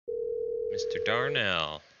Mr.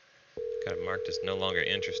 Darnell. Got it marked as no longer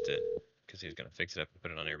interested because he was going to fix it up and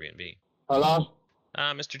put it on Airbnb. Hello?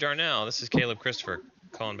 Mr. Darnell, this is Caleb Christopher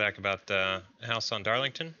calling back about the house on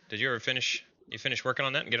Darlington. Did you ever finish working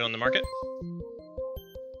on that and get it on the market?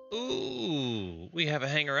 Ooh, we have a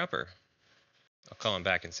hanger-upper. I'll call him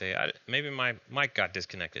back and say, maybe my mic got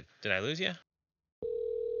disconnected. Did I lose you?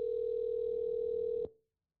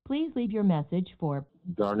 Please leave your message for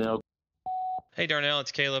Darnell. Hey Darnell,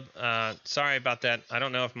 it's Caleb. Sorry about that. I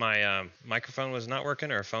don't know if my microphone was not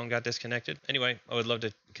working or a phone got disconnected. Anyway, I would love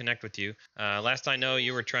to connect with you. Last I know,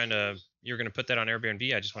 you were going to put that on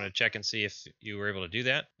Airbnb. I just wanted to check and see if you were able to do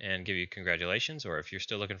that and give you congratulations, or if you're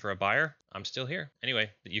still looking for a buyer. I'm still here. Anyway,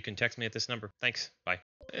 you can text me at this number. Thanks. Bye.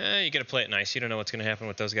 You got to play it nice. You don't know what's going to happen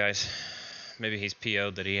with those guys. Maybe he's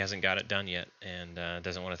PO'd that he hasn't got it done yet and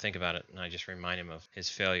doesn't want to think about it, and I just remind him of his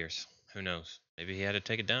failures. Who knows? Maybe he had to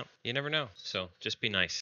take it down. You never know. So just be nice.